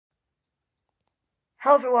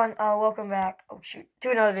Hello everyone, welcome back, to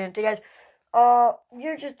another video today, guys.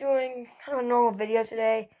 We're just doing kind of a normal video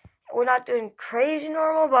today. We're not doing crazy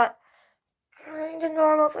normal, but kind of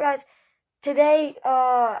normal. So guys, today,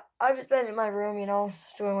 I've just been in my room,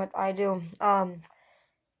 just doing what I do.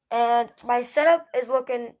 And my setup is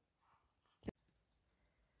looking...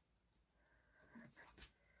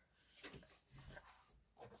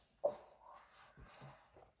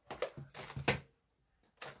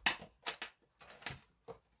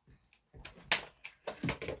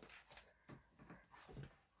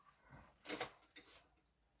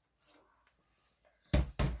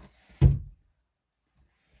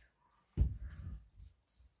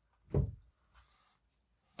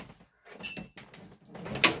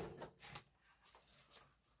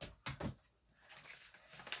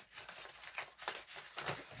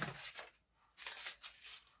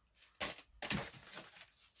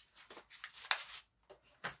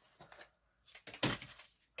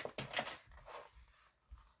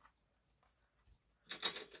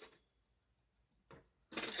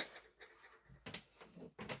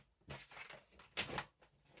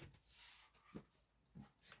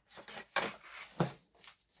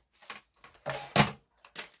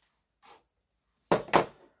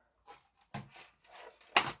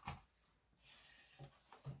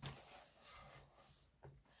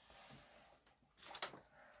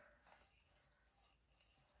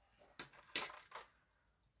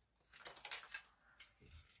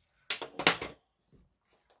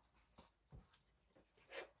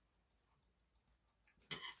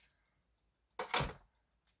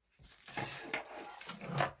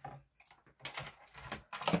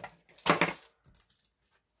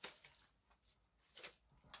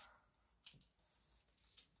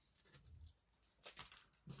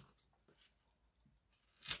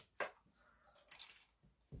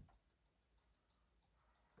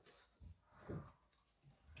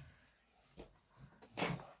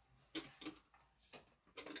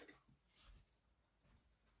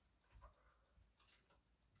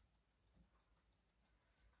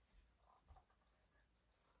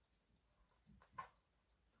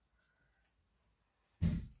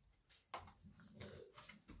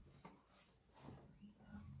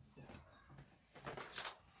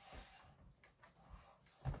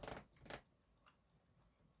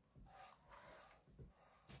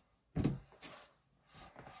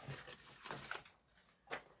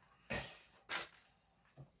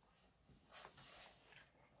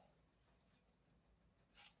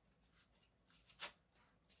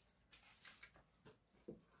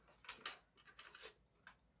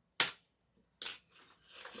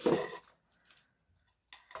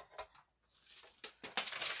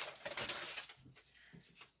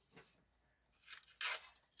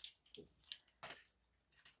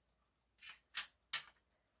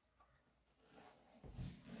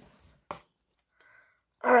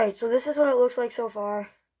 Alright, so this is what it looks like so far.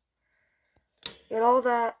 Get all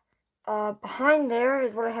that. Behind there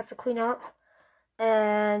is what I have to clean up.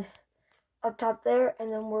 And up top there,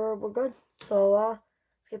 and then we're good. So,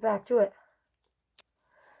 let's get back to it.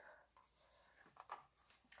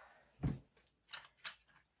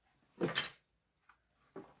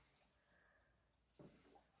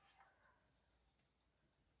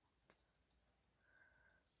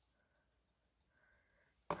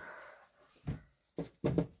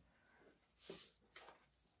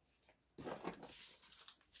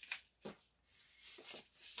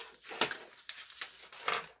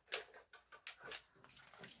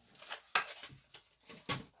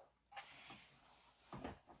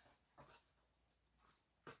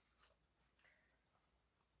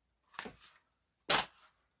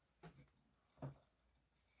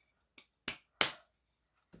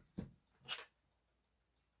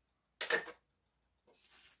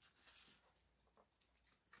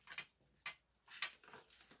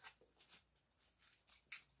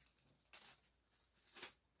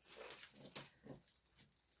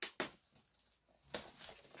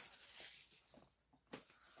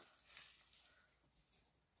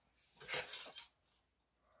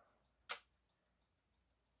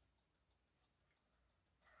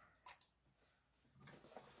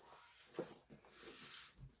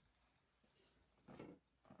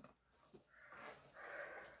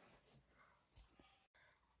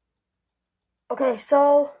 Okay,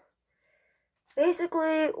 so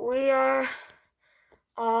basically we are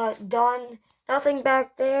done. Nothing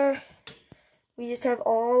back there. We just have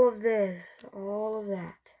all of this, all of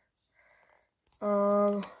that.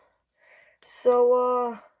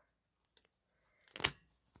 So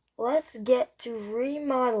let's get to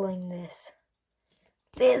remodeling this.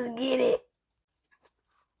 Let's get it.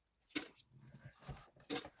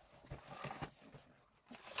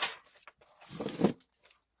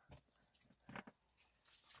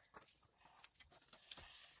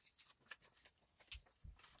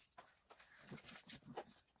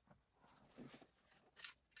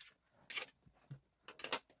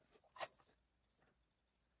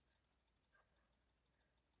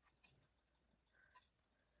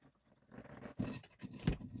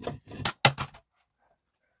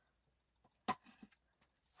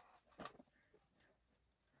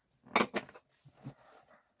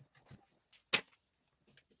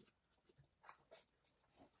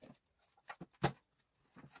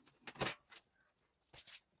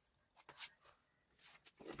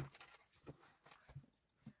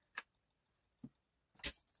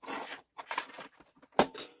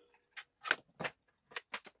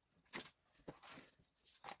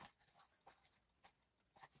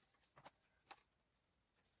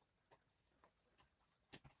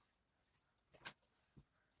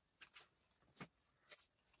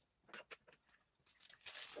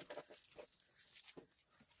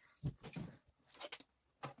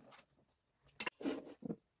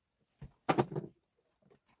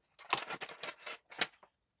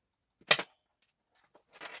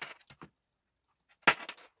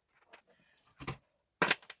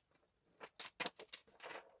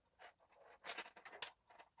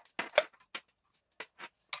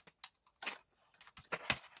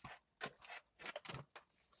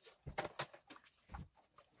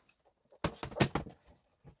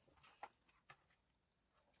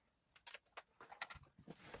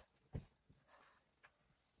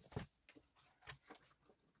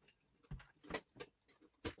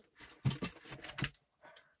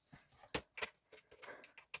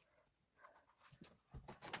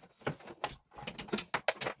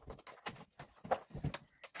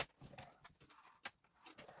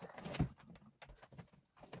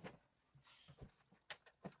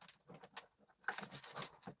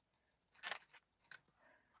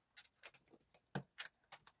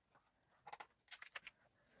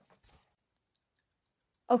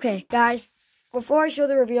 Okay, guys, before I show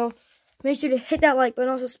the reveal, make sure to hit that like button,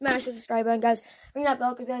 also smash the subscribe button, guys. Ring that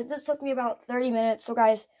bell, because, guys, this took me about 30 minutes. So,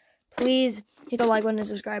 guys, please hit the like button and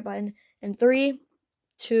subscribe button. In 3,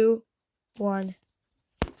 2, 1.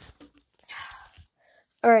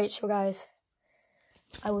 Alright, so, guys,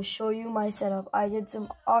 I will show you my setup. I did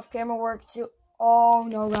some off-camera work, too. Oh,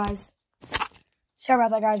 no, guys. Sorry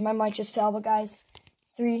about that, guys. My mic just fell, but, guys,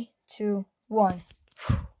 3, 2, 1.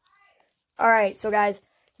 Alright, so, guys,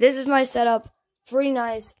 this is my setup. Pretty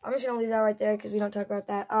nice. I'm just going to leave that right there because we don't talk about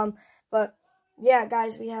that. But, yeah,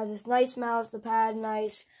 guys, we have this nice mouse, the pad,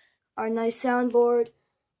 nice, our nice soundboard,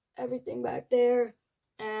 everything back there.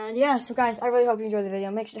 And, yeah, so, guys, I really hope you enjoyed the video.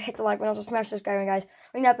 Make sure to hit the like button, also smash the subscribe button, guys.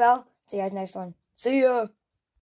 Ring that bell. See you guys next one. See ya!